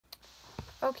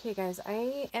Okay guys,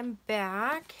 I am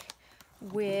back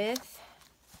with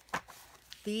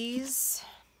these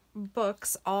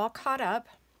books all caught up,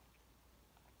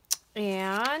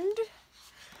 and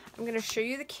I'm going to show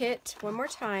you the kit one more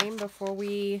time before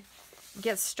we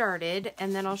get started,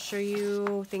 and then I'll show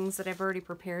you things that I've already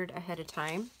prepared ahead of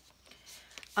time.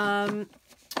 I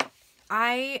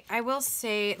will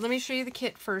say, let me show you the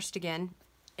kit first again,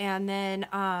 and then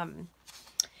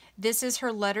this is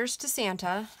her letters to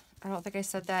Santa. I don't think I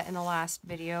said that in the last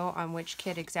video on which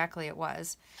kit exactly it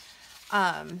was.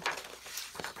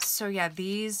 So yeah,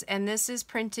 these, and this is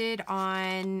printed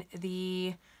on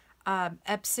the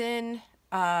Epson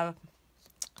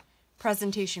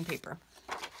presentation paper.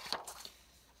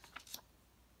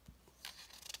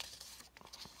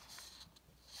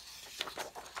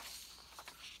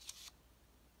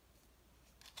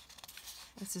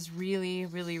 This is really,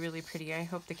 really, really pretty. I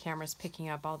hope the camera's picking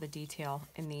up all the detail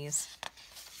in these.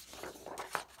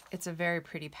 It's a very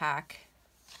pretty pack.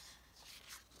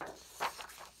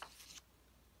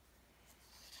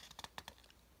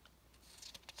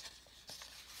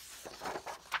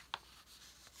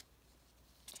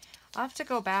 I'll have to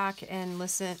go back and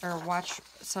listen or watch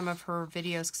some of her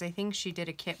videos because I think she did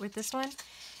a kit with this one.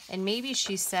 And maybe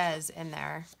she says in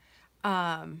there,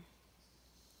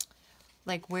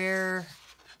 like where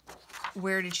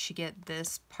did she get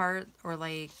this part, or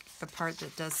like the part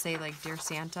that does say like Dear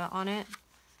Santa on it.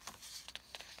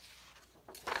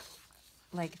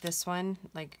 Like this one,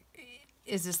 like,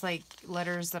 is this like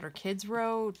letters that her kids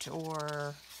wrote,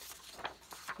 or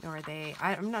are they,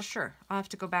 I'm not sure. I'll have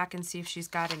to go back and see if she's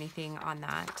got anything on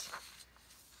that.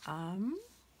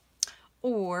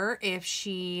 Or if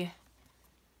she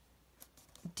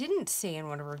didn't say in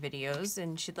one of her videos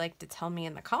and she'd like to tell me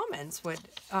in the comments what,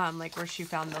 like where she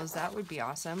found those, that would be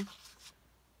awesome.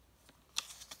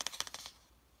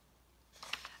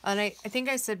 And I think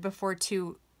I said before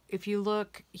too, if you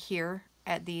look here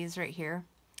at these right here,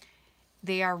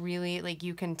 they are really, like,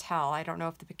 you can tell, I don't know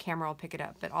if the camera will pick it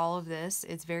up, but all of this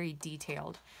is very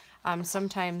detailed.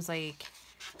 Sometimes, like,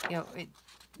 you know,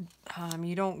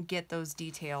 you don't get those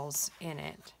details in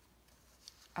it,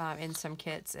 in some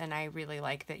kits, and I really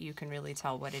like that you can really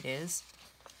tell what it is.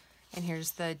 And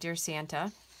here's the Dear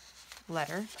Santa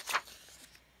letter.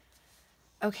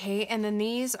 Okay, and then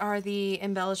these are the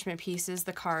embellishment pieces,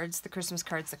 the cards, the Christmas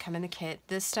cards that come in the kit.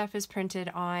 This stuff is printed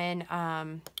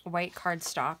on white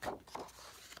cardstock,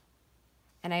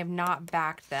 and I have not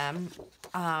backed them.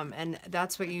 And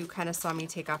that's what you kind of saw me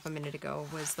take off a minute ago,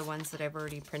 was the ones that I've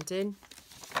already printed.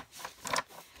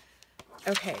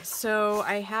 Okay, so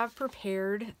I have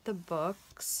prepared the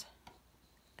books,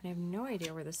 and I have no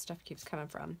idea where this stuff keeps coming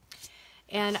from.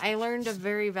 And I learned a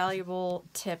very valuable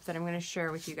tip that I'm going to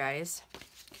share with you guys.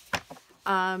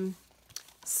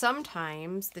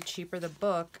 Sometimes the cheaper the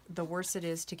book, the worse it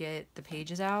is to get the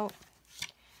pages out.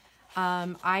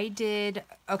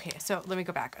 Okay, so let me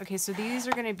go back. Okay, so these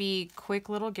are going to be quick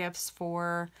little gifts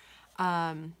for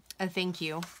a thank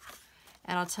you.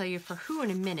 And I'll tell you for who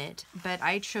in a minute, but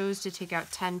I chose to take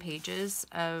out 10 pages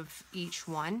of each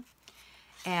one.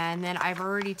 And then I've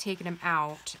already taken them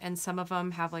out, and some of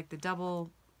them have like the double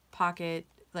pocket,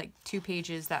 like 2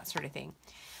 pages, that sort of thing.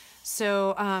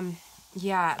 So,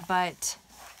 yeah, but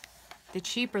the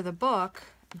cheaper the book,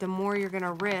 the more you're going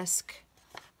to risk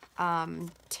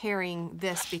tearing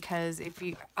this, because if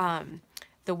you,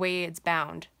 the way it's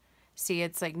bound, see,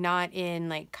 it's like not in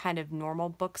like kind of normal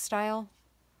book style.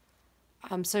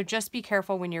 So just be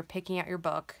careful when you're picking out your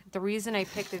book. The reason I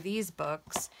picked these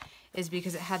books is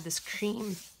because it had this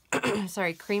cream,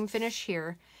 sorry, cream finish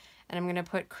here. And I'm going to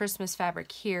put Christmas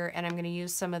fabric here, and I'm going to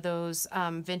use some of those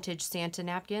vintage Santa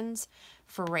napkins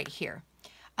for right here.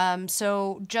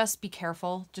 So just be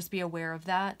careful, just be aware of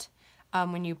that.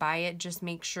 When you buy it, just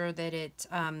make sure that it,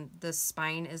 the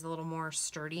spine is a little more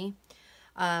sturdy.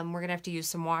 We're going to have to use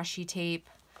some washi tape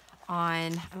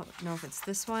on, I don't know if it's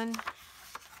this one,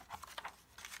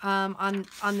 on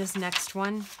this next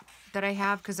one that I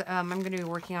have, because I'm going to be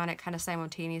working on it kind of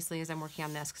simultaneously as I'm working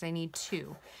on this, because I need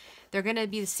 2. They're going to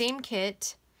be the same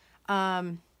kit,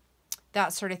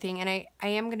 that sort of thing. And I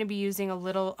am going to be using a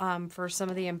little for some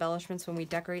of the embellishments when we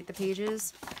decorate the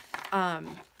pages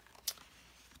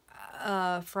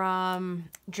from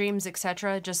Dreams,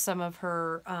 etc. Just some of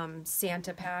her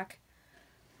Santa pack.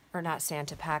 Or not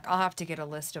Santa pack. I'll have to get a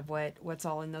list of what's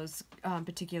all in those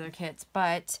particular kits.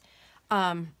 But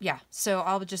yeah, so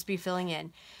I'll just be filling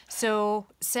in. So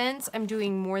since I'm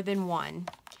doing more than one,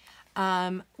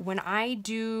 when I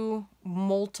do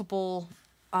multiple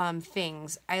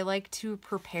things, I like to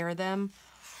prepare them,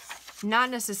 not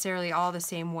necessarily all the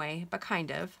same way, but kind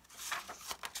of.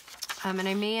 And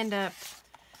I may end up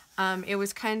It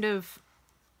was kind of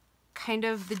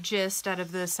the gist out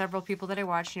of the several people that I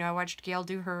watched. You know, I watched Gail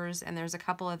do hers, and there's a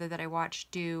couple other that I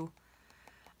watched do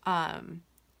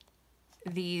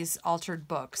these altered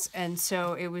books. And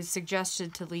so it was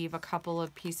suggested to leave a couple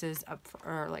of pieces up,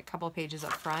 or like a couple of pages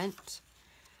up front.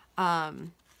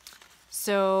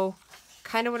 So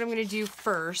kind of what I'm going to do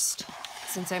first,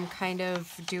 since I'm kind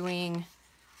of doing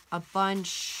a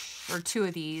bunch or two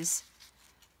of these,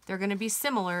 they're going to be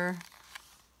similar.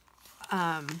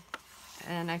 And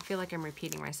I feel like I'm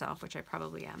repeating myself, which I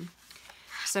probably am.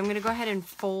 So I'm going to go ahead and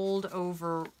fold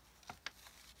over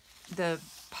the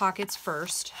pockets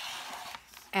first.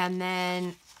 And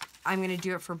then I'm going to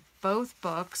do it for both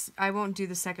books. I won't do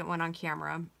the second one on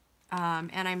camera.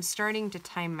 And I'm starting to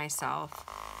time myself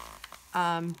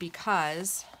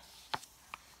because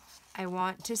I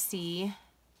want to see,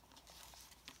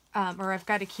 or I've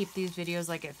got to keep these videos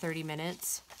like at 30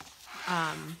 minutes. So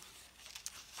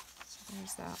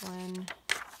there's that one.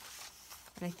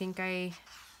 But I think okay,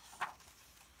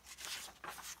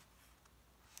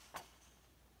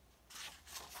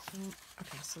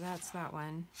 so that's that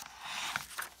one.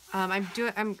 Oh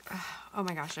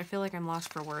my gosh, I feel like I'm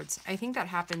lost for words. I think that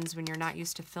happens when you're not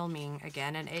used to filming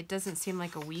again, and it doesn't seem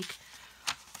like a week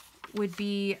would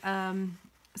be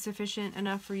sufficient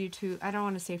enough for you to, I don't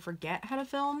want to say forget how to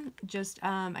film, just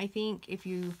I think if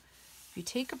you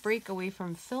take a break away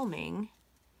from filming,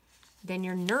 then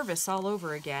you're nervous all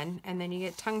over again, and then you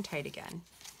get tongue-tied again.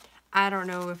 I don't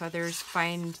know if others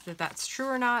find that that's true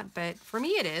or not, but for me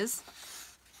it is.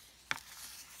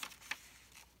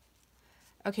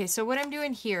 Okay, so what I'm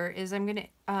doing here is I'm going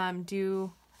to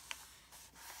do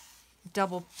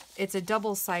it's a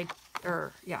double side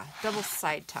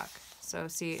tuck. So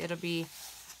see, it'll be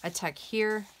a tuck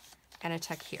here and a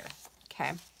tuck here.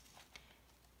 Okay.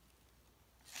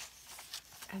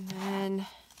 And then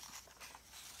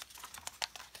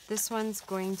this one's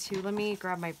going to, let me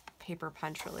grab my paper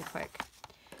punch really quick.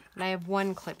 And I have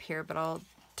one clip here, but I'll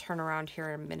turn around here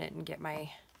in a minute and get my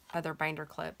other binder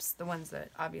clips, the ones that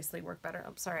obviously work better.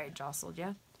 I'm sorry I jostled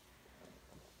you.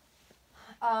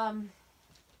 Now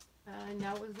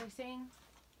what was I saying?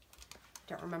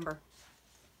 Don't remember.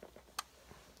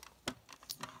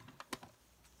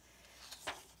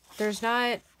 There's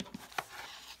not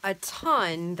a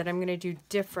ton that I'm going to do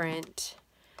different,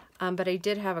 but I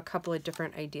did have a couple of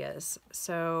different ideas.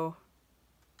 So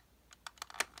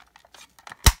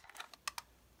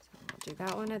I'll do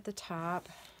that one at the top.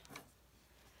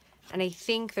 And I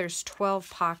think there's 12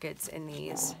 pockets in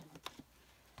these.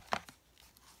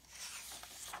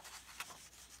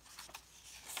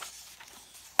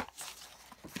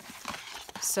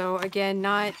 So again,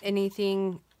 not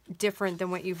anything different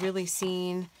than what you've really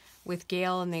seen with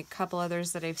Gail and the couple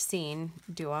others that I've seen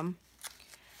do them.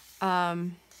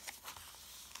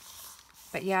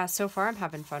 But yeah, so far I'm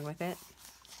having fun with it.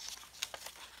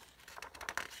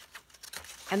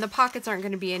 And the pockets aren't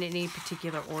going to be in any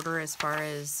particular order as far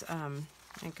as,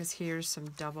 because here's some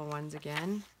double ones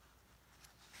again.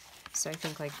 So I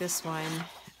think like this one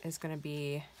is going to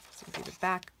be, so do the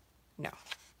back, no,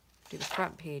 do the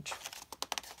front page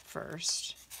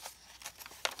first.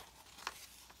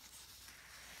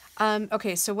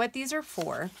 Okay, so what these are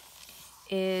for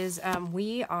is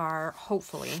we are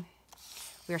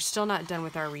still not done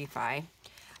with our refi,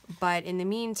 but in the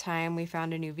meantime, we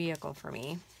found a new vehicle for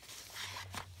me.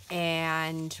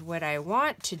 And what I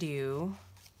want to do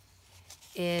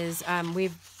is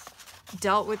we've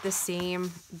dealt with the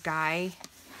same guy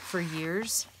for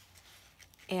years.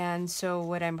 And so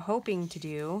what I'm hoping to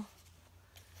do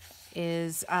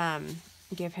is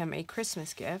give him a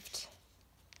Christmas gift.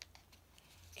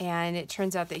 And it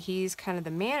turns out that he's kind of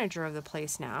the manager of the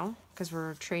place now because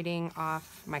we're trading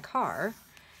off my car.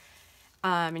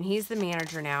 And he's the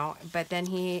manager now. But then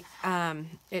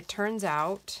it turns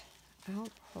out, oh,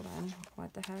 hold on,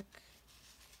 what the heck?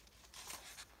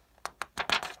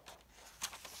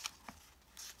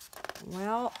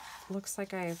 Well, looks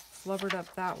like I flubbered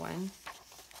up that one.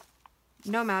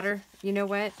 No matter. You know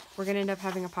what? We're going to end up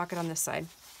having a pocket on this side.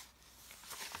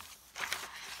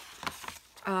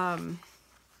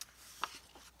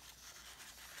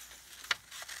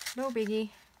 No biggie.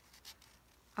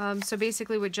 So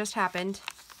basically what just happened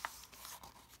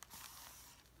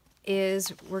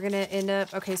is we're going to end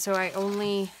up, okay, so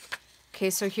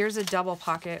so here's a double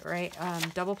pocket, right?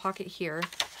 Double pocket here.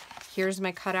 Here's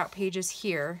my cutout pages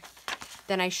here.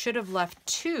 Then I should have left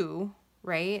two,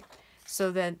 right?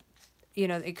 So that, you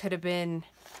know, it could have been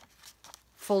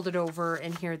folded over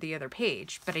and here the other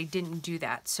page, but I didn't do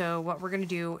that. So what we're going to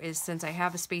do is, since I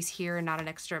have a space here and not an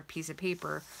extra piece of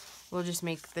paper, we'll just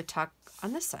make the tuck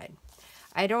on this side.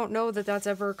 I don't know that that's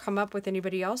ever come up with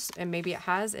anybody else, and maybe it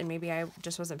has, and maybe I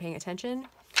just wasn't paying attention.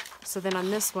 So then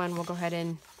on this one, we'll go ahead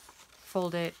and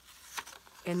fold it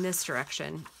in this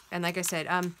direction. And like I said,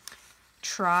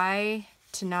 try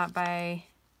to not buy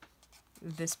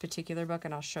this particular book,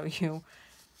 and I'll show you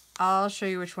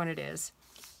which one it is.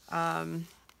 That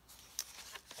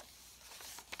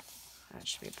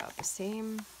should be about the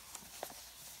same.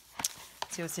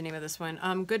 Let's see, what's the name of this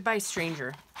one? Goodbye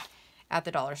Stranger at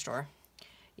the dollar store.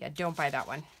 Yeah, don't buy that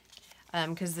one.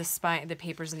 Because the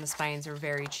papers and the spines are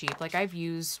very cheap. Like, I've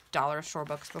used dollar store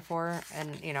books before,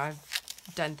 and, you know, I've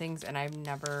done things, and I've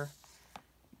never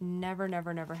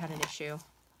had an issue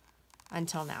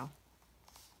until now.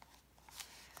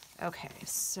 Okay,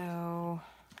 so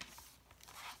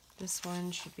this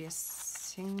one should be a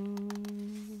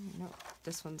no,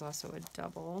 this one's also a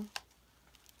double.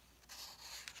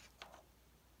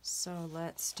 So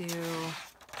let's do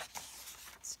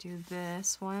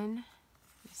this one.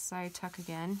 Side tuck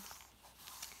again.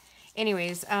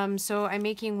 Anyways, so I'm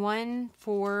making one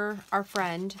for our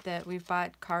friend that we've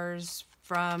bought cars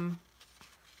from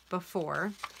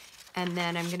before, and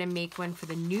then I'm gonna make one for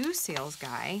the new sales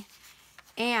guy.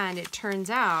 And it turns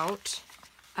out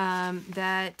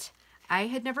that I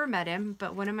had never met him,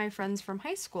 but one of my friends from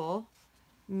high school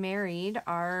married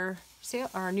our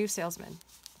new salesman.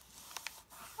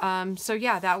 So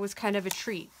yeah, that was kind of a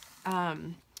treat.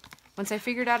 Once I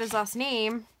figured out his last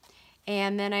name,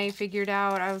 and then I figured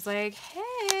out, I was like,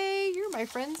 hey, you're my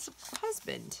friend's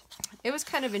husband. It was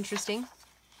kind of interesting.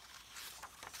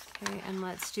 Okay, and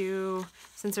let's do,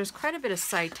 since there's quite a bit of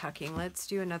side tucking, let's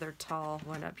do another tall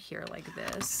one up here like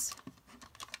this.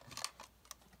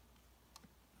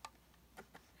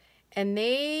 And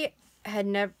they had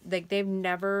never, like, they've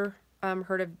never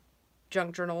heard of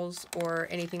junk journals or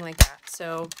anything like that.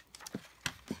 So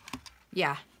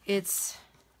yeah, it's,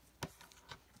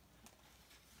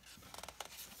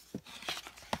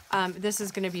 this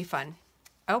is going to be fun.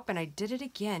 Oh, and I did it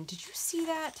again. Did you see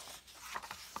that?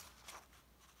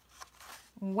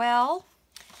 Well,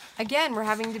 again, we're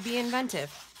having to be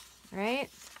inventive, right?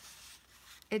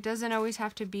 It doesn't always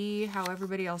have to be how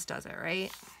everybody else does it,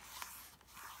 right?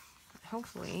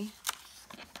 Hopefully.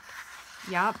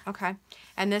 Yep, okay.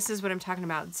 And this is what I'm talking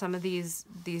about. Some of these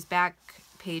back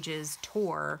pages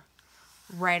tore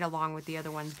right along with the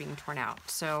other ones being torn out.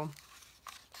 So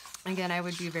again, I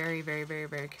would be very, very, very,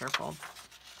 very careful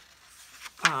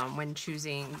when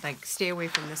choosing, like, stay away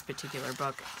from this particular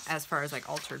book as far as like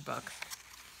altered book.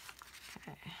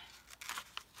 Okay.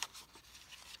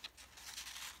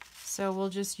 So we'll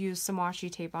just use some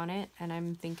washi tape on it, and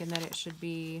I'm thinking that it should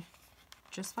be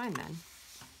just fine then.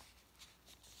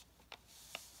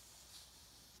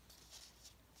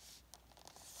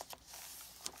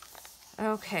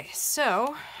 Okay,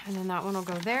 so, and then that one will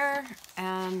go there,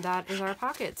 and that is our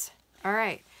pockets. All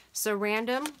right, so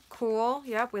random, cool,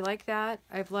 yep, we like that.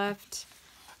 I've left,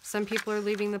 some people are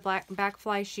leaving the back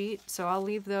fly sheet, so I'll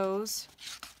leave those.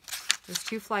 There's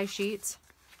 2 fly sheets.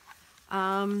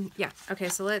 Yeah, okay,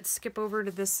 so let's skip over to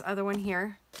this other one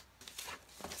here.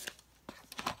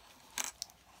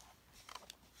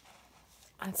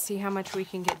 Let's see how much we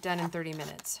can get done in 30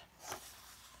 minutes.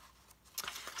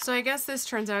 So I guess this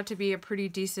turns out to be a pretty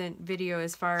decent video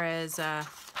as far as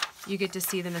you get to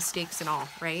see the mistakes and all,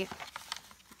 right?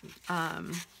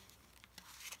 And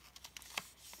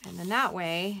then that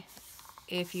way,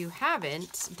 if you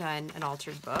haven't done an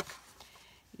altered book,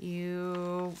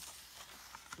 you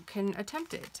can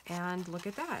attempt it. And look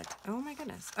at that. Oh my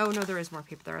goodness. Oh no, there is more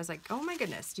paper there. I was like, oh my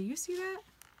goodness, do you see that?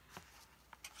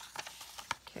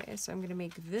 Okay, so I'm going to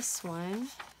make this one.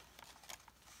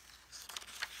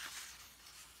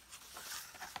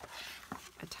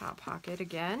 A top pocket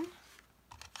again.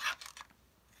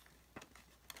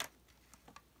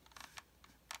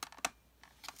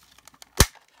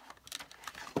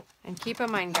 And keep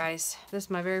in mind, guys, this is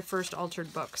my very first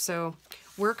altered book, so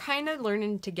we're kind of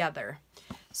learning together.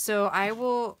 So I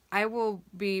will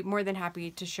be more than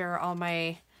happy to share all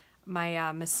my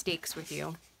mistakes with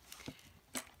you.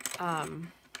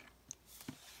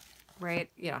 Right?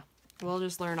 Yeah, we'll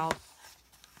just learn all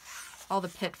the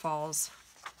pitfalls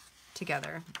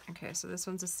together. Okay, so this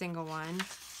one's a single one.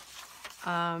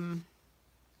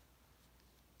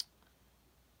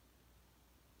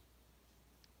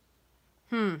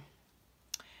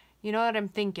 You know what I'm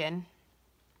thinking?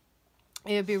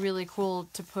 It would be really cool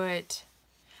to put,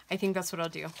 I think that's what I'll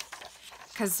do.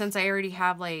 Because since I already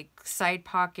have like side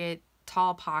pocket,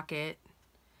 tall pocket,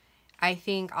 I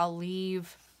think I'll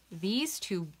leave these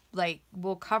 2, like,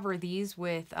 we'll cover these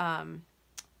with, whatchamacallit,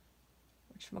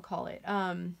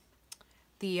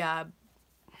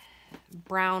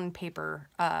 brown paper,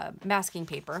 masking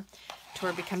paper, to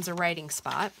where it becomes a writing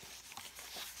spot.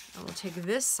 And we'll take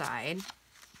this side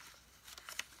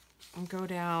and go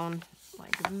down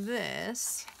like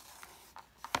this.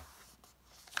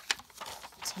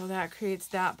 So that creates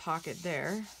that pocket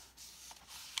there.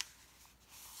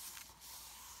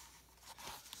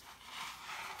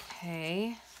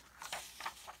 Okay.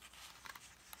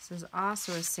 This is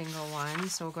also a single one,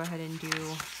 so we'll go ahead and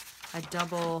do a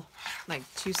double, like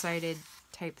two-sided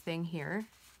type thing here.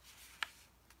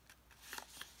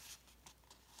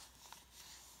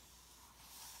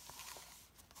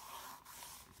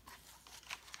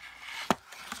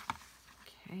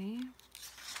 Okay.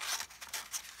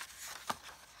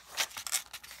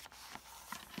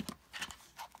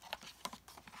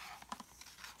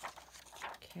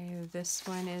 Okay, this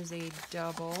one is a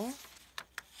double.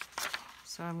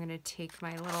 So I'm going to take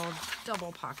my little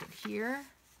double pocket here.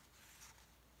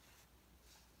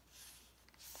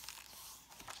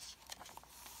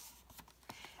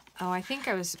 Oh, I think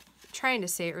I was trying to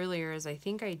say earlier is I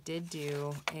think I did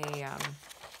do a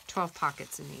 12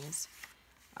 pockets in these.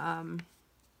 And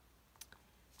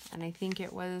I think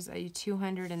it was a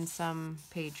 200 and some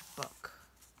page book.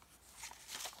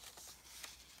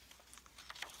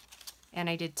 And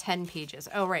I did 10 pages.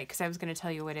 Oh, right, because I was going to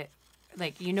tell you what it,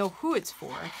 like, you know who it's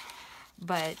for.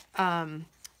 But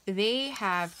they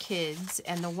have kids,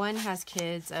 and the one has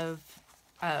kids of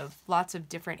lots of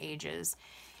different ages.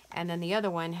 And then the other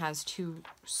one has two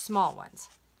small ones.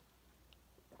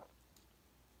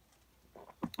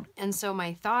 And so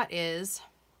my thought is,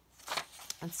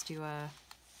 let's do a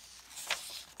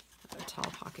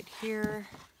tall pocket here.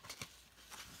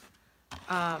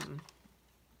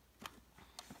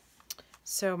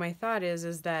 So my thought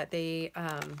is that they,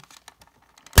 I'm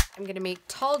going to make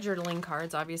tall journaling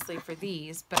cards, obviously, for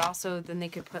these, but also then they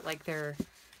could put like their,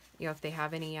 you know, if they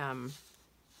have any, you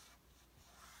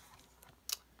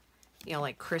know,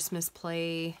 like Christmas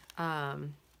play,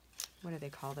 what do they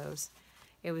call those?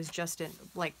 It was just in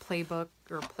like playbook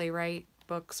or playwright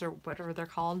books or whatever they're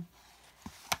called.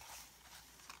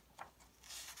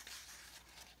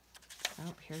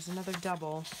 Oh, here's another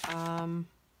double.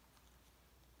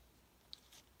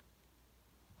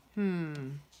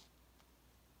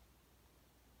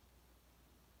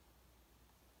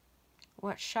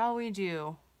 What shall we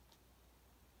do?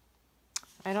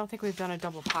 I don't think we've done a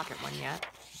double pocket one yet.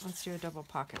 Let's do a double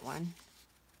pocket one.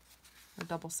 Or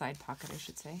double side pocket, I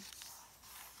should say.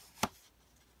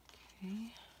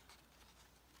 Okay.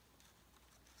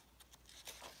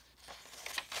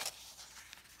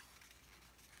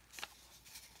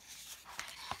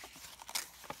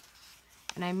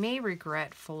 And I may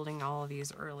regret folding all of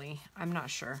these early. I'm not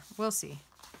sure. We'll see.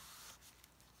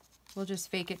 We'll just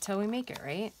fake it till we make it,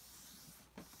 right?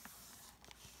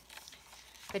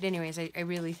 But anyways, I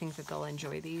really think that they'll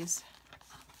enjoy these.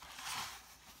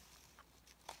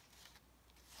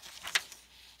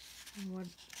 What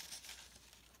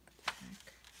the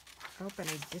heck? Oh, and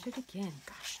I did it again.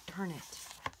 Gosh darn it.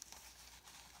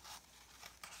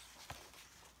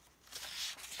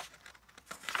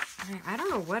 I don't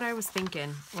know what I was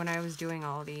thinking when I was doing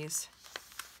all these.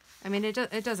 I mean, it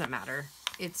doesn't matter.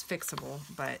 It's fixable,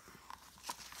 but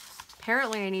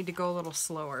apparently I need to go a little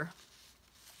slower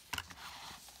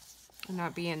and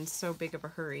not be in so big of a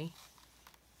hurry.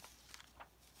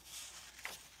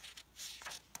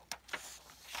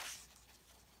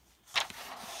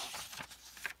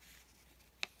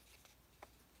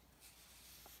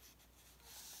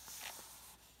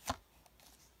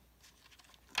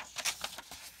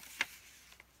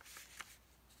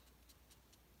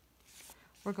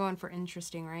 We're going for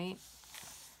interesting, right?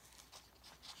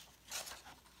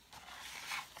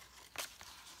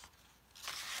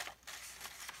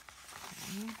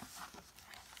 Okay.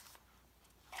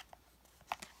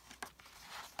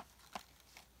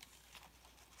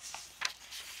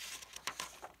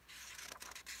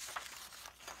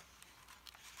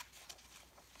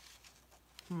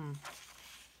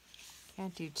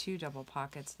 Can't do two double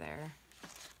pockets there.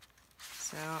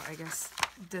 So I guess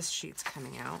this sheet's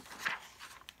coming out.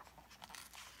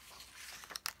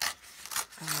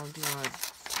 And I'll do a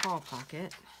tall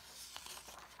pocket.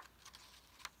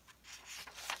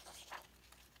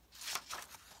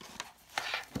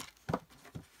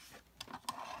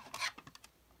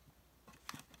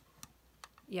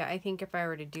 Yeah, I think if I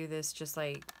were to do this just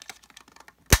like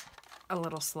a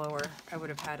little slower, I would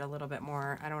have had a little bit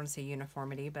more, I don't want to say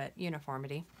uniformity, but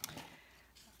uniformity.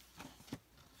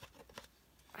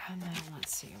 And then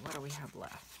let's see, what do we have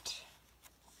left?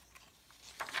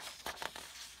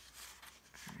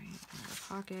 All right, another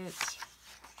pocket.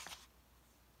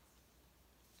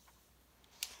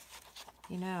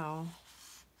 you know.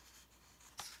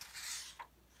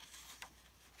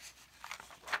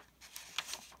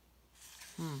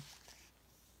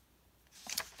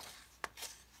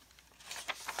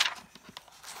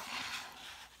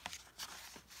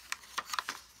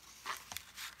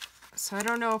 So I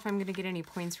don't know if I'm going to get any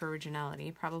points for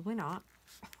originality. Probably not.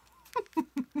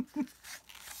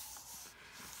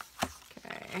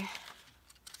 Okay.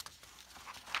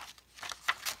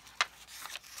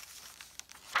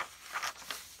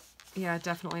 Yeah,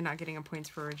 definitely not getting a points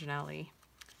for originality.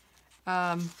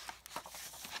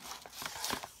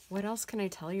 What else can I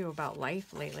tell you about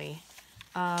life lately?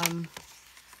 I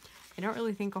don't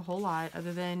really think a whole lot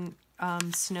other than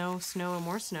snow, and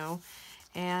more snow.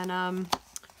 And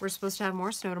we're supposed to have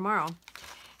more snow tomorrow.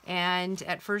 And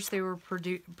at first they were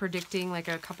predicting like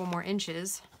a couple more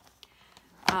inches.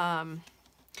 Well,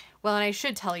 and I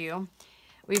should tell you,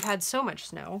 we've had so much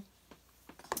snow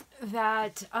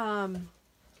that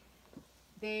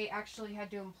they actually had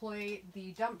to employ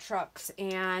the dump trucks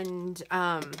and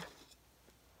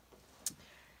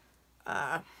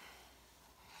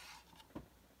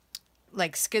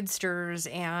like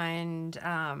skidsters and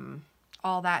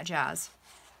all that jazz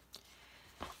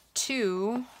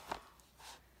to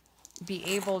be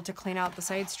able to clean out the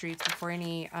side streets before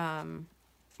any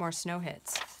more snow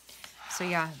hits. So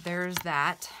yeah, there's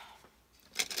that.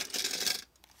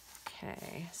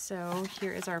 Okay, so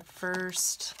here is our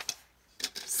first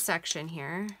section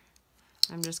here.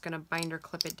 I'm just going to binder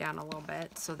clip it down a little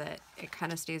bit so that it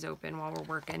kind of stays open while we're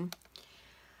working.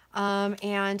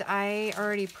 And I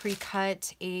already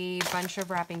pre-cut a bunch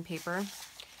of wrapping paper.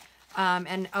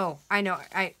 And oh, I know,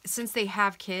 since they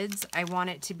have kids, I want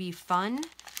it to be fun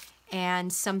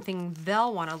and something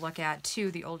they'll want to look at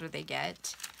too the older they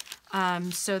get.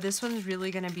 So this one's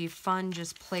really going to be fun,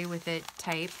 just play with it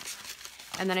type.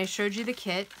 And then I showed you the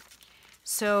kit.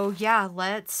 So yeah,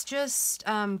 let's just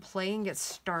play and get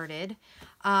started.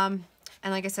 And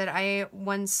like I said,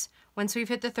 once we've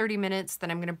hit the 30 minutes, then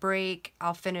I'm gonna break.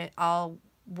 I'll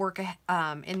work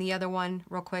in the other one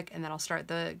real quick, and then I'll start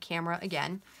the camera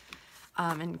again.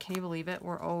 And can you believe it?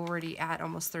 We're already at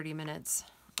almost 30 minutes.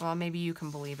 Well, maybe you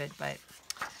can believe it, but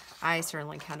I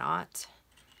certainly cannot.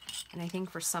 And I think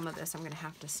for some of this, I'm gonna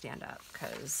have to stand up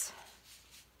because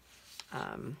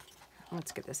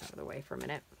let's get this out of the way for a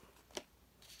minute.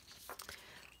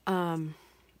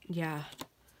 Yeah,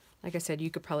 like I said, you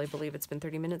could probably believe it's been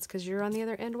 30 minutes because you're on the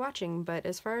other end watching, but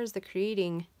as far as the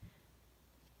creating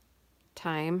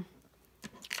time,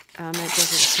 it doesn't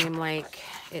seem like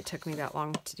it took me that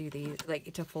long to do these,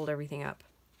 like to fold everything up.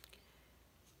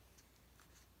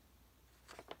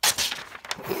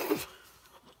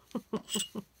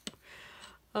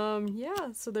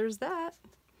 Yeah, so there's that.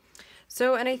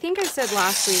 So, and I think I said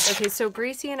last week, okay, so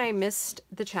Gracie and I missed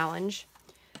the challenge,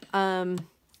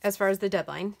 as far as the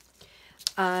deadline.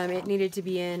 It needed to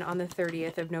be in on the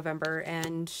 30th of November,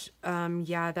 and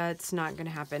yeah, that's not going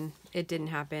to happen. It didn't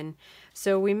happen.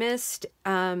 So we missed,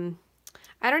 I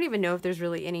don't even know if there's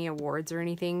really any awards or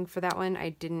anything for that one. I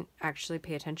didn't actually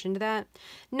pay attention to that.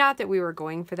 Not that we were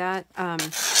going for that.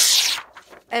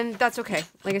 And that's okay.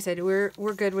 Like I said, we're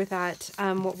good with that.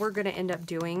 What we're going to end up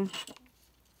doing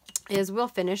is we'll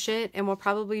finish it, and we'll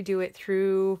probably do it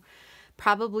through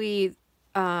probably,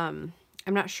 I'm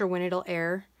not sure when it'll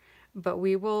air, but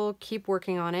we will keep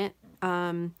working on it.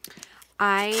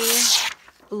 I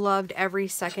loved every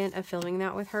second of filming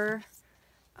that with her.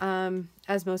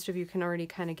 As most of you can already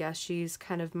kind of guess, she's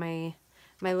kind of my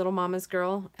little mama's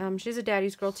girl. She's a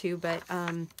daddy's girl too, but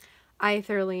I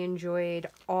thoroughly enjoyed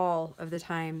all of the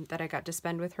time that I got to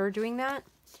spend with her doing that.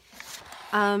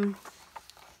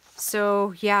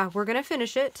 So yeah, we're gonna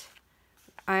finish it.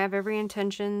 I have every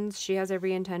intentions. She has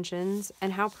every intentions.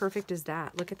 And how perfect is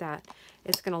that? Look at that.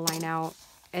 It's gonna line out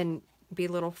and be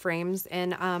little frames.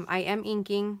 And I am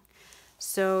inking.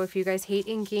 So if you guys hate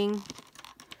inking,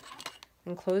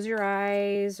 then close your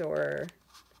eyes or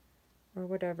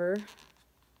whatever.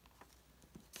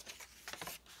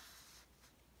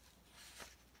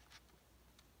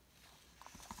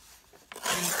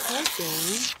 I'm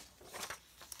hoping,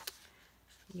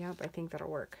 yep, I think that'll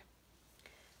work.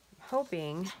 I'm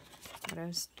hoping, what I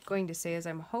was going to say is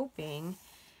I'm hoping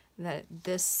that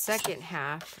this second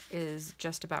half is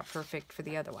just about perfect for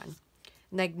the other one.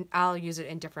 Like, I'll use it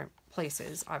in different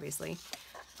places, obviously.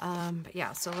 But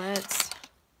yeah, so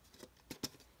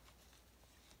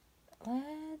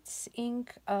let's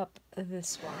ink up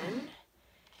this one.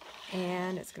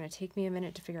 And it's going to take me a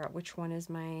minute to figure out which one is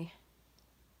my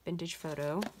vintage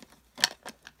photo.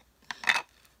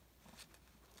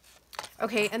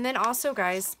 Okay, and then also,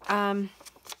 guys,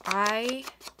 I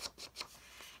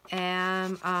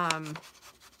am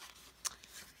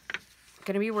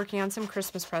going to be working on some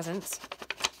Christmas presents.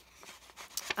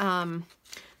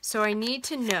 So I need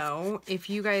to know if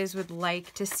you guys would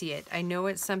like to see it. I know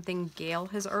it's something Gail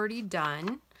has already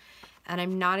done, and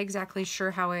I'm not exactly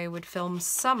sure how I would film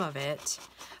some of it,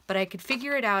 but I could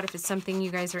figure it out if it's something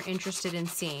you guys are interested in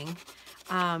seeing.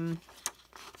 I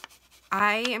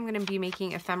am going to be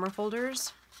making ephemera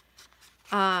folders.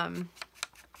 And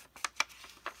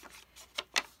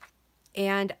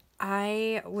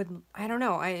I don't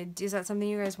know, is that something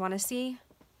you guys want to see?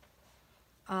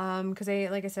 Because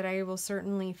like I said, I will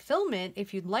certainly film it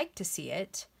if you'd like to see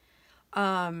it.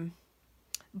 But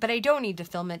I don't need to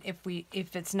film it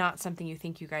if it's not something you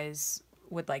think you guys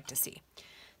would like to see.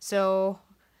 So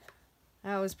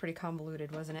that was pretty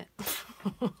convoluted, wasn't it?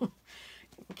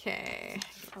 Okay,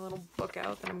 a little book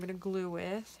out that I'm gonna glue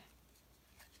with.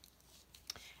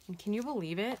 And can you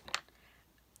believe it?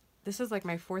 This is like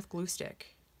my 4th glue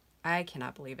stick. I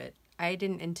cannot believe it. I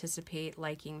didn't anticipate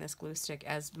liking this glue stick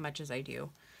as much as I do.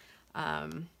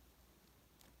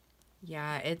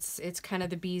 Yeah, it's kind of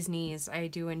the bee's knees. I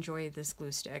do enjoy this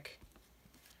glue stick.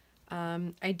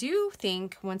 I do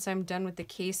think once I'm done with the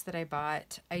case that I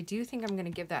bought, I do think I'm going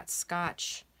to give that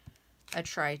Scotch a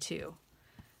try too.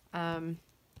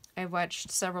 I've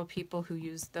watched several people who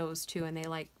use those too, and they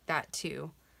like that too.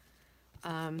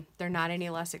 They're not any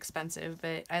less expensive,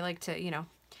 but I like to, you know,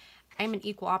 I'm an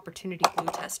equal opportunity glue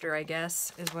tester, I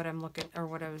guess, is what I'm looking, or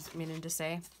what I was meaning to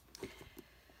say.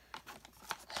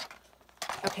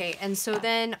 Okay, and so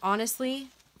then, honestly,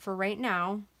 for right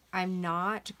now, I'm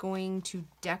not going to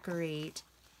decorate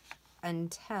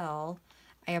until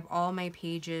I have all my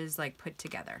pages, like, put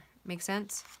together. Make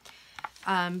sense?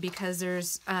 Because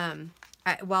there's,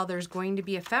 while there's going to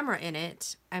be ephemera in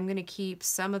it, I'm going to keep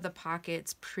some of the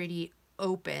pockets pretty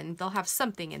open. They'll have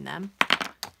something in them.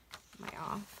 Am I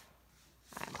off?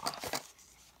 I'm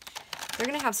off. They're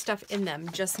going to have stuff in them,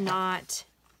 just not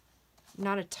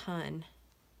a ton.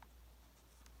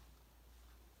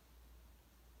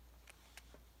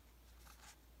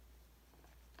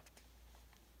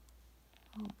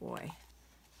 Oh boy,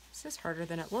 this is harder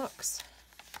than it looks.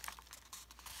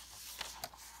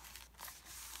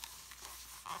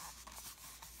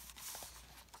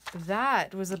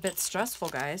 That was a bit stressful,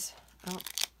 guys. Oh,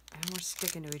 and we're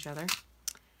sticking to each other.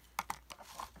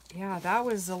 Yeah, that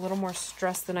was a little more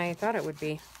stress than I thought it would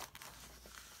be.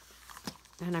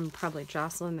 And I'm probably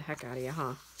jostling the heck out of you,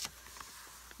 huh?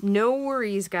 No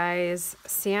worries, guys.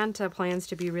 Santa plans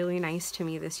to be really nice to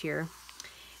me this year.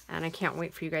 And I can't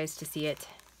wait for you guys to see it.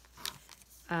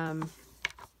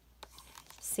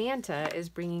 Santa is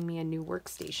bringing me a new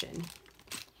workstation.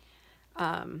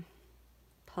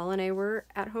 Paul and I were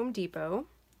at Home Depot,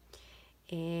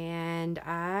 and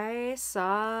I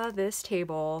saw this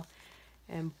table,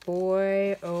 and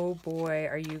boy, oh boy,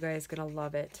 are you guys gonna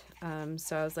love it.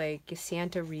 So I was like,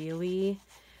 Santa really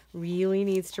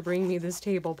needs to bring me this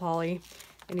table, Polly.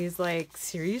 And he's like,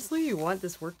 seriously, you want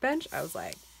this workbench? I was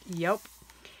like, yep.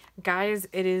 Guys,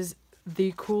 it is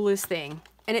the coolest thing.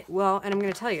 And and I'm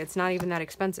going to tell you, it's not even that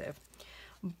expensive.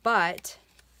 But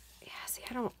yeah, see,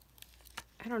 I don't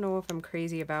know if I'm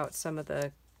crazy about some of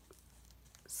it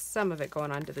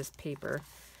going onto this paper.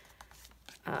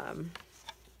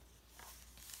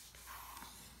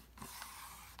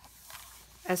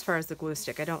 As far as the glue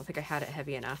stick, I don't think I had it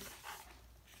heavy enough.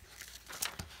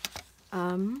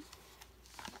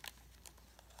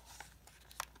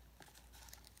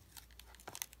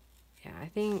 Yeah, I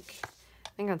think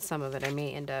on some of it I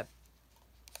may end up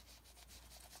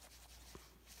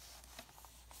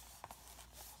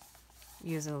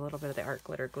using a little bit of the art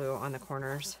glitter glue on the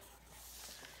corners.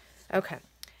 Okay.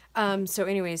 So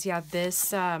anyways, yeah, this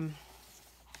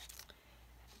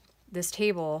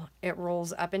table, it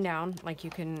rolls up and down, like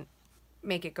you can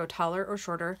make it go taller or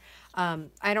shorter.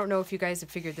 I don't know if you guys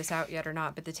have figured this out yet or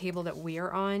not, but the table that we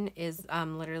are on is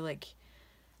literally like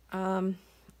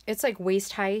it's like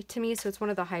waist high to me, so it's one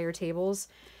of the higher tables,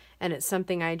 and it's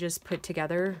something I just put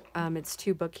together. It's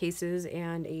 2 bookcases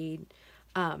and a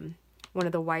one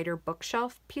of the wider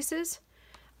bookshelf pieces,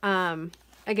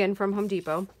 again from Home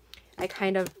Depot. I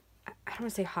kind of, I don't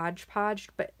want to say hodgepodged,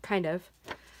 but kind of.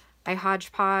 I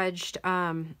hodgepodged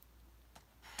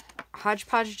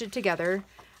it together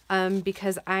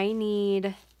because I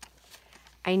need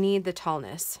the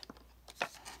tallness.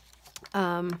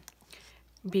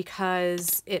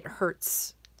 Because it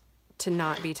hurts to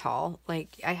not be tall.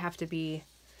 Like,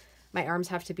 my arms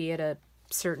have to be at a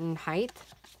certain height.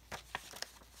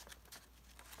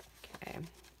 Okay.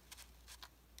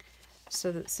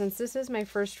 So since this is my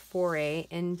first foray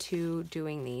into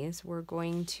doing these, we're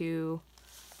going to,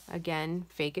 again,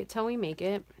 fake it till we make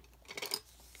it.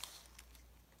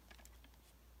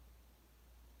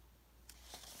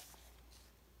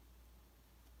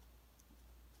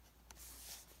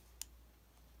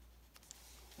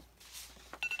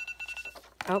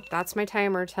 Oh, that's my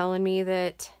timer telling me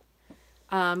that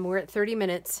we're at 30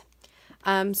 minutes.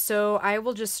 So I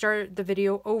will just start the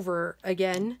video over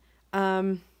again.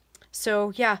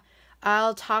 So yeah,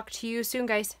 I'll talk to you soon,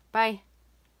 guys. Bye.